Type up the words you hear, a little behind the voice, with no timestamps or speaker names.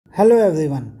Hello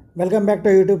everyone, welcome back to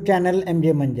our YouTube channel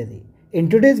MJ Manjari. In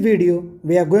today's video,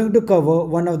 we are going to cover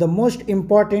one of the most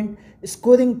important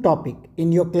scoring topic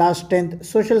in your class 10th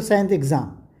social science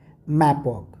exam, map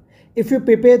work. If you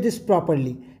prepare this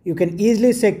properly, you can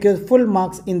easily secure full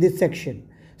marks in this section.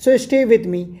 So stay with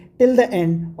me till the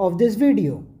end of this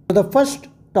video. So the first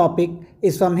topic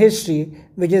is from history,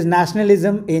 which is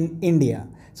nationalism in India.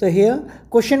 So here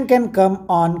question can come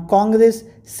on Congress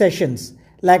sessions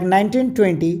like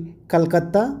 1920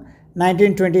 Calcutta,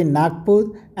 1920 Nagpur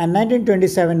and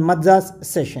 1927 Madras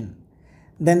session.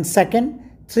 Then second,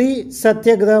 three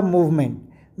Satyagraha movement,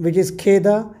 which is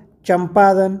Kheda,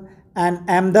 Champaran and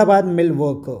Ahmedabad mill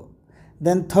worker.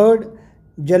 Then third,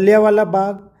 Jallianwala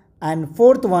Bagh, and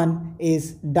fourth one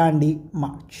is Dandi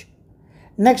March.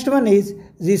 Next one is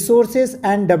resources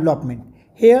and development.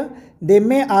 Here they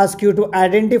may ask you to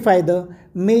identify the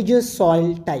major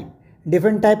soil type,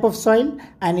 different type of soil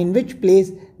and in which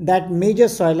place that major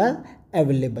soil are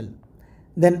available.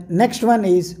 Then next one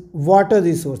is water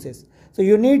resources. So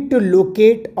you need to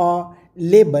locate or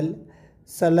label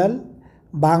Salal,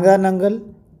 Bhangra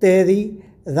Nangal, Tehri,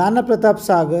 Rana Pratap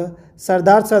Sagar,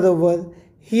 Sardar Sarovar,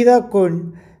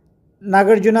 Hirakund,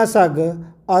 Nagarjuna Sagar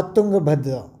or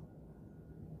Tungabhadra.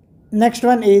 Next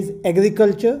one is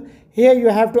agriculture. Here you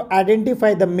have to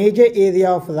identify the major area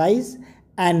of rice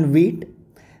and wheat.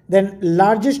 Then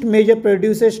largest major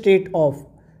producer state of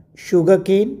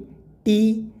sugarcane,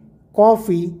 tea,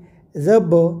 coffee,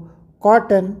 rubber,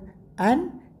 cotton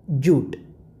and jute.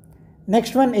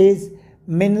 Next one is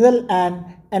mineral and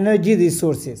energy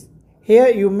resources. Here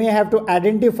you may have to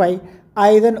identify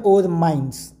iron ore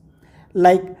mines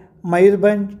like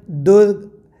Mayurbhanj, Durg,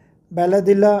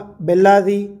 Baladila,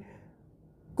 Bellary,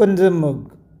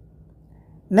 Kundramurg.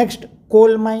 Next,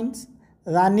 coal mines,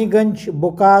 Raniganj,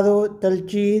 Bokaro,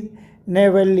 Talcheer,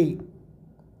 Neyveli.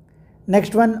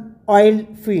 Next one, oil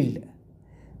field,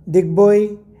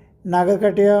 Digboi,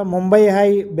 Nagarkatia, Mumbai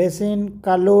High Basin,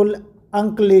 Kalol,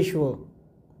 Ankleshwar.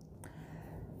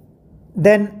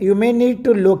 Then you may need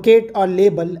to locate or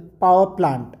label power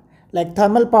plant like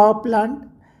thermal power plant,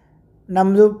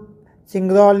 Namrup,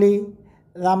 Singrauli,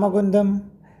 Ramagundam,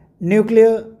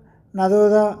 nuclear,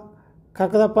 Nadora,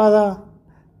 Kakrapara,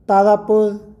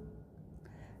 Tarapur.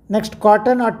 Next,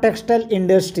 cotton or textile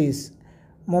industries,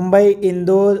 Mumbai,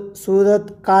 Indore,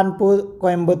 Surat, Kanpur,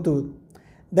 Coimbatore.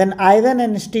 Then iron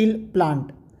and steel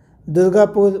plant,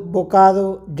 Durgapur,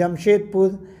 Bokaro,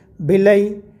 Jamshedpur,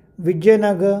 Bhilai,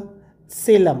 Vijayanagar,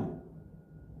 Salem.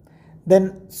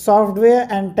 Then software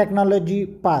and technology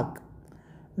park,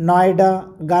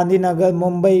 Noida, Gandhinagar,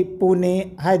 Mumbai,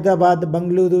 Pune, Hyderabad,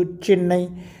 Bengaluru,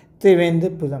 Chennai,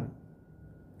 Trivendrapuram.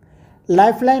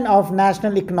 Lifeline of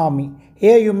national economy.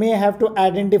 Here you may have to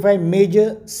identify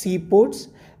major seaports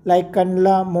like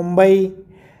Kandla, Mumbai,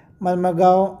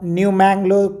 Marmagaon, New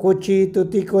Mangalore, Kochi,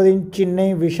 Tuticorin,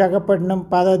 Chennai, Visakhapatnam,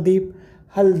 Paradeep,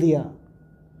 Haldia.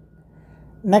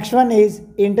 Next one is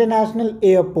international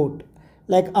airport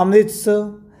like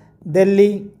Amritsar,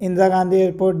 Delhi, Indira Gandhi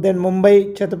Airport, then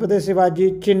Mumbai, Chhatrapati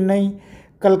Shivaji, Chennai,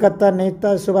 Kolkata,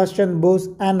 Nehta Subhash Chandra Bose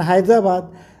and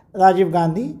Hyderabad, Rajiv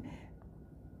Gandhi.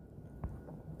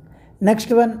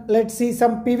 Next one, let's see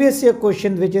some previous year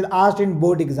questions which is asked in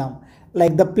board exam,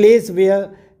 like the place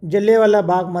where Jallianwala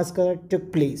Bagh massacre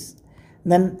took place.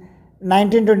 Then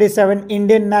 1927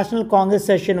 Indian National Congress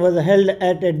session was held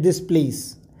at this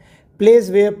place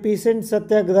where peasant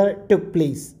satyagraha took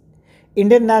place.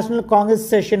 Indian National Congress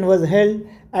session was held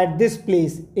at this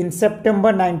place in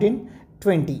September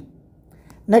 1920.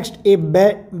 Next, a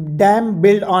dam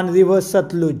built on river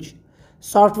Satluj,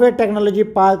 software technology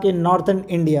park in northern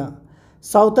India,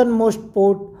 southernmost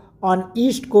port on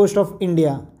east coast of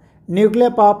India,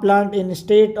 nuclear power plant in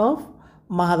state of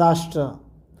Maharashtra.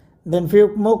 Then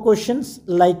few more questions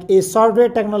like a software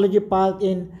technology park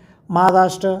in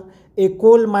Maharashtra, a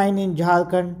coal mine in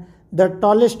Jharkhand, the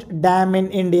tallest dam in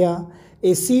India,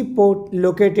 a seaport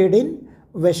located in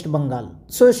West Bengal.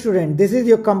 So student, this is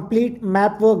your complete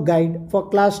map work guide for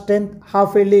class 10th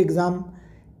half yearly exam.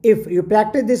 If you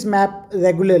practice this map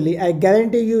regularly, I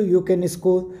guarantee you can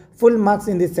score full marks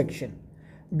in this section.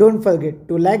 Don't forget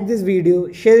to like this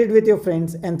video, share it with your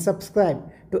friends and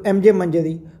subscribe to MJ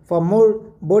Manjari for more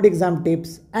board exam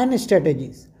tips and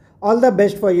strategies. All the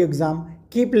best for your exam.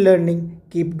 Keep learning,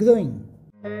 keep growing.